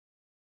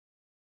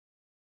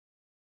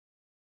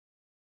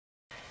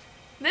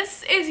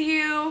This is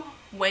you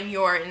when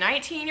you're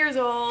 19 years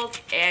old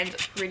and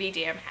pretty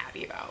damn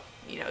happy about.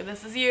 You know,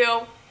 this is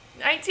you,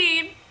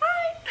 19,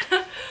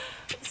 hi!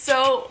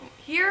 So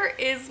here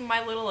is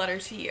my little letter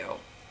to you.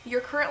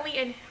 You're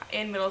currently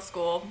in middle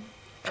school,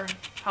 or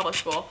public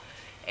school,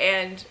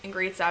 and in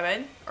grade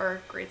 7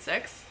 or grade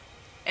 6,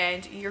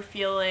 and you're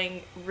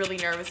feeling really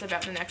nervous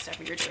about the next step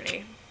of your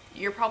journey.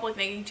 You're probably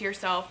thinking to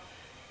yourself,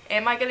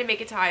 am I gonna make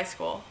it to high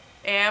school?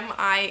 Am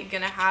I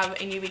gonna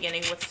have a new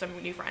beginning with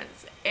some new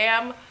friends?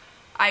 Am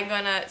I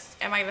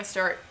gonna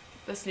start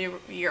this new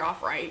year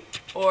off right?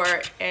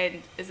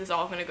 And is this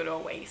all gonna go to a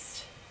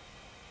waste?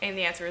 And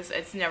the answer is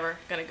it's never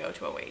gonna go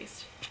to a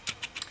waste.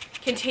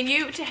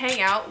 Continue to hang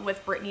out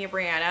with Brittany and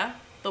Brianna.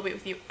 They'll be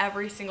with you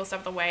every single step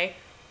of the way,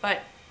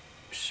 but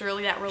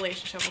surely that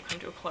relationship will come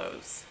to a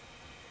close.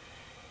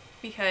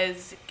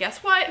 Because guess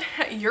what?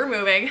 You're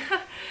moving.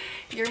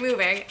 You're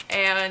moving,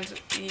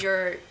 and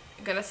you're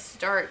gonna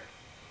start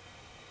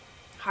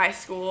high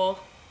school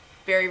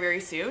very, very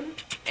soon,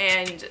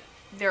 and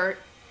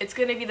it's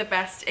gonna be the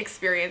best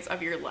experience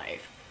of your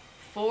life.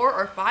 4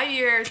 or 5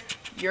 years,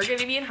 you're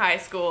gonna be in high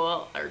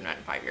school, or not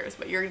in 5 years,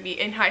 but you're gonna be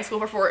in high school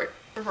for 4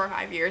 or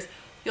 5 years.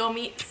 You'll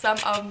meet some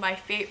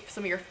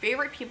of your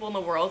favorite people in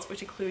the world,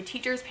 which include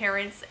teachers,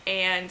 parents,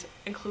 and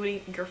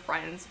including your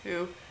friends,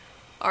 who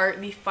are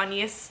the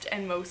funniest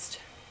and most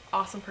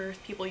awesome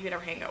people you could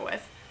ever hang out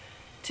with.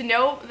 To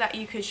know that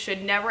you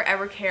should never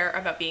ever care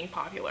about being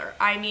popular.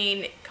 I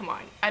mean, come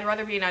on. I'd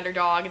rather be an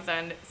underdog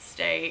than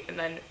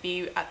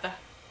be at the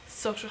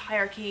social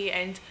hierarchy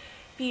and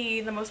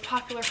be the most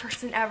popular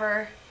person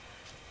ever.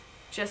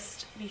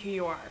 Just be who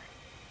you are.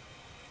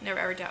 Never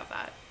ever doubt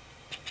that.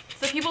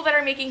 So the people that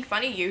are making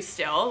fun of you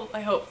still,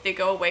 I hope they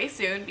go away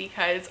soon,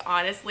 because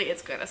honestly,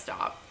 it's gonna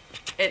stop.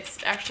 It's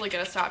actually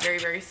gonna stop very,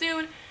 very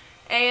soon.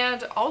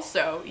 And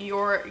also,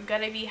 you're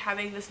gonna be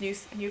having this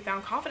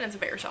newfound confidence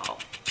about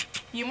yourself.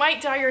 You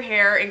might dye your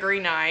hair in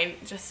grade 9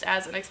 just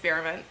as an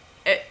experiment.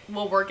 It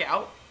will work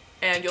out,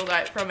 and you'll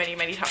dye it from many,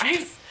 many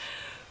times.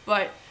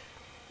 But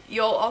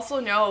you'll also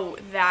know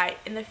that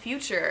in the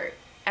future,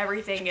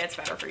 everything gets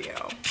better for you.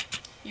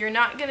 You're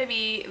not gonna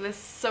be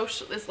this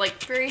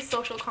very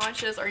social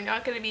conscious, or you're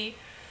not gonna be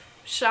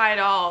shy at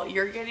all.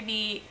 You're gonna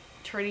be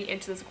turning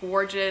into this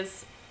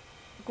gorgeous,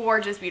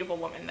 gorgeous, beautiful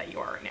woman that you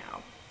are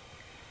now.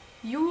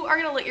 You are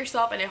gonna let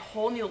yourself in a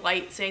whole new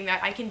light, saying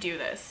that I can do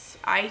this.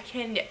 I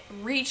can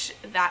reach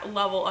that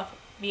level of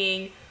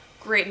being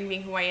great and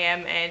being who I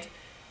am, and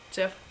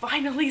to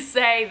finally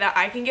say that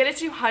I can get a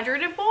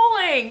 200 in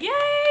bowling.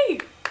 Yay!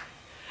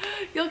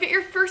 You'll get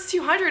your first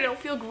 200, it'll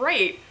feel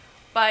great.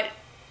 But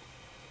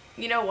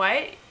you know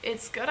what?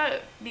 It's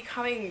gonna be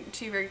coming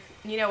to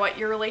you know what?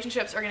 Your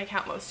relationships are gonna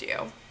count most to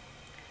you.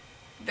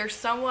 There's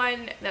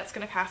someone that's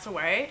gonna pass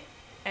away,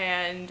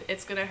 and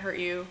it's gonna hurt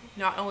you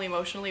not only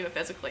emotionally but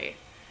physically.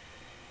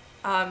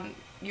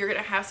 You're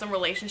gonna have some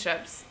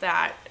relationships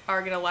that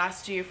are gonna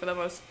last you for the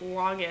most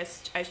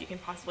longest as you can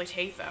possibly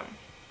take them.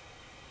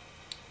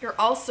 You're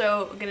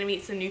also gonna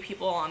meet some new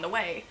people along the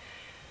way.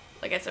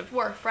 Like I said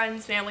before,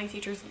 friends, family,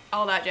 teachers,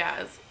 all that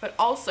jazz. But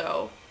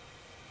also,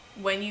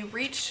 when you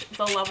reach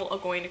the level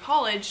of going to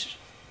college,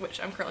 which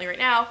I'm currently right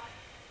now,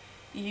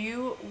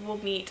 you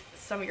will meet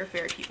some of your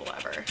favorite people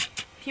ever.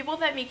 People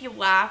that make you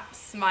laugh,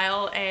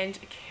 smile, and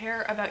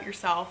care about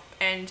yourself,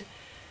 and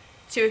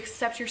to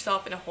accept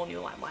yourself in a whole new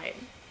limelight.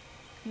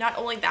 Not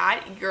only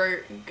that,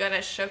 you're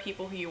gonna show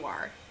people who you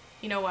are.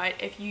 You know what?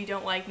 If you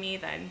don't like me,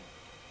 then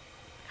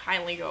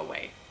kindly go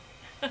away.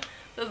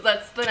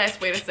 That's the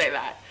nice way to say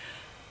that.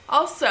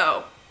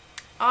 Also,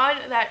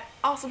 on that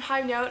awesome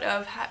high note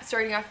of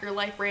starting off your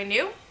life brand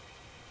new,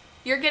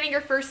 you're getting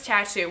your first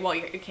tattoo. Well,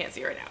 you can't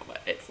see it right now,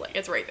 but it's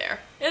right there.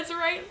 It's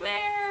right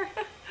there.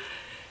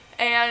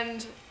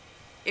 And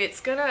it's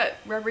gonna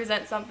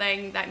represent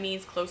something that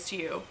means close to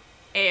you,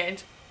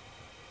 and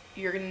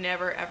you're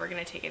never ever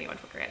gonna take anyone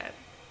for granted.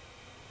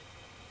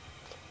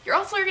 You're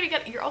also gonna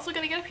get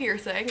a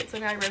piercing. It's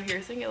an eyebrow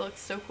piercing. It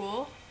looks so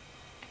cool.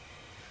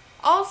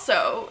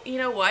 Also, you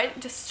know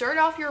what? To start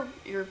off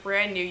your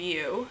brand new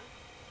you,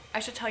 I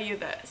should tell you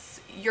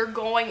this. You're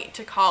going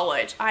to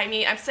college. I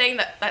mean, I'm saying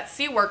that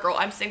C word, girl.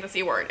 I'm saying the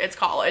C word. It's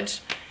college.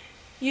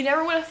 You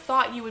never would have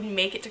thought you would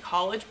make it to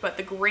college, but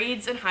the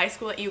grades in high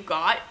school that you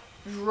got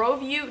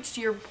drove you to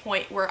your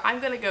point where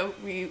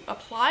you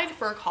applied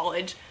for a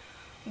college,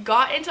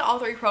 got into all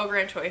 3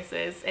 program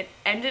choices, and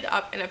ended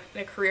up in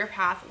a career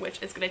path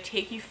which is going to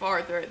take you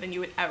farther than you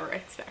would ever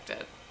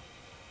expected.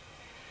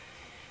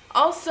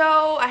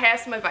 Also, I have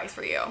some advice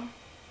for you.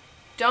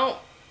 Don't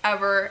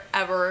ever,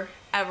 ever,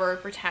 ever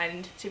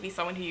pretend to be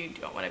someone who you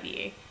don't want to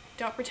be.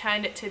 Don't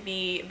pretend to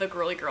be the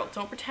girly girl.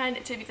 Don't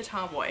pretend to be the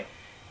tomboy.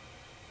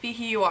 Be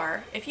who you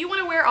are. If you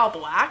want to wear all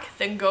black,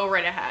 then go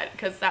right ahead,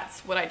 because that's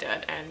what I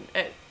did, and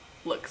it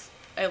looked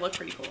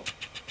pretty cool.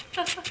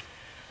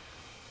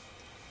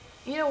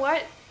 You know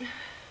what?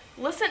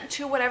 Listen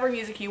to whatever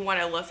music you want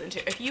to listen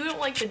to. If you don't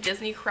like the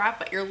Disney crap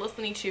that you're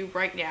listening to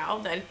right now,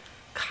 then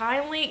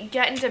kindly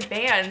get into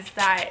bands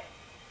that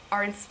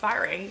are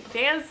inspiring.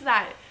 Bands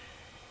that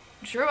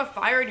drove a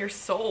fire in your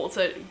soul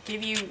to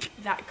give you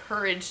that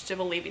courage to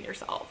believe in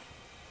yourself.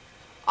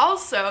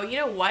 Also, you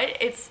know what?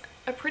 It's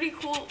a pretty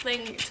cool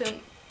thing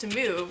to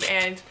move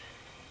and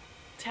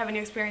to have a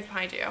new experience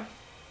behind you.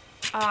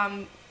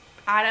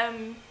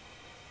 Adam,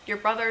 your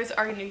brothers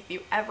are going to be with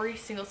you every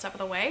single step of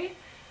the way.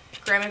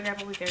 Grandma and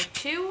Grandpa will be there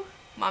too.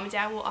 Mom and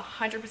Dad will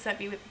 100%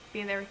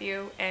 be there with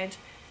you, and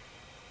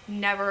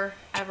never,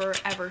 ever,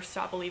 ever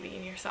stop believing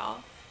in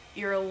yourself.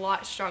 You're a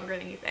lot stronger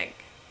than you think.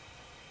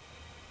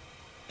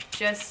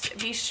 Just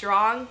be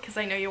strong, because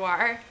I know you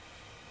are,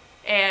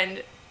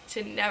 and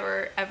to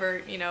never,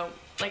 ever, you know,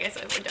 like I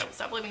said, don't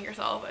stop believing in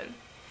yourself. And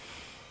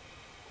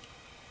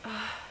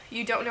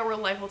you don't know where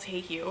life will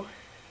take you,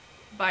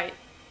 but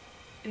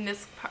in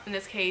this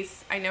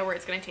case, I know where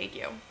it's going to take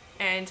you,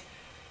 and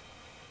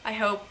I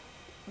hope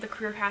the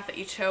career path that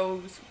you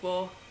chose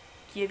will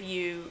give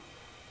you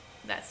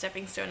that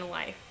stepping stone in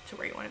life to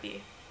where you want to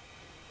be.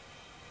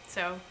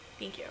 So,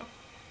 thank you.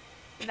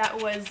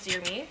 That was Dear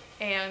Me,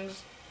 and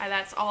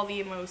that's all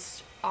the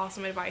most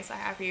awesome advice I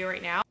have for you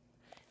right now.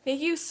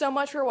 Thank you so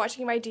much for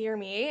watching my Dear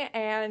Me,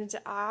 and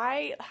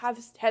I have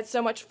had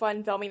so much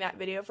fun filming that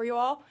video for you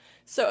all.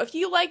 So if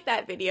you like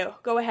that video,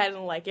 go ahead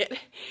and like it.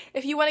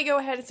 If you want to go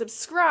ahead and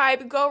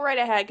subscribe, go right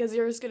ahead, because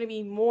there's going to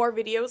be more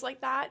videos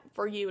like that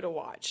for you to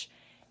watch.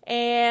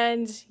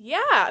 And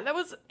yeah, that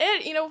was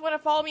it. You know, want to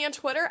follow me on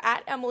Twitter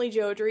at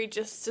EmilyJodry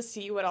just to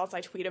see what else I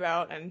tweet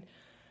about, and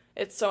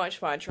it's so much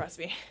fun, trust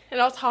me.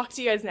 And I'll talk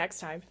to you guys next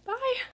time. Bye!